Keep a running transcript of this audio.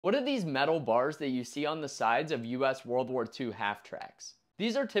What are these metal bars that you see on the sides of US World War II half-tracks?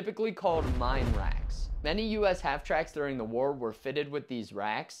 These are typically called mine racks. Many US half-tracks during the war were fitted with these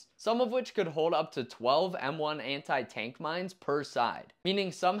racks, some of which could hold up to 12 M1 anti-tank mines per side,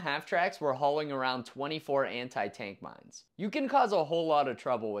 meaning some half-tracks were hauling around 24 anti-tank mines. You can cause a whole lot of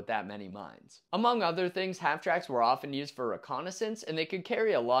trouble with that many mines. Among other things, half-tracks were often used for reconnaissance, and they could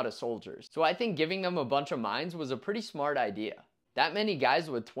carry a lot of soldiers, so I think giving them a bunch of mines was a pretty smart idea. That many guys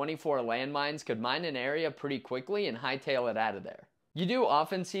with 24 landmines could mine an area pretty quickly and hightail it out of there. You do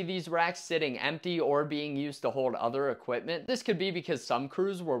often see these racks sitting empty or being used to hold other equipment. This could be because some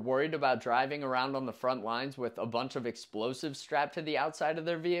crews were worried about driving around on the front lines with a bunch of explosives strapped to the outside of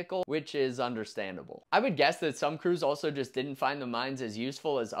their vehicle, which is understandable. I would guess that some crews also just didn't find the mines as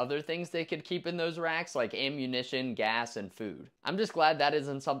useful as other things they could keep in those racks, like ammunition, gas, and food. I'm just glad that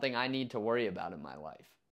isn't something I need to worry about in my life.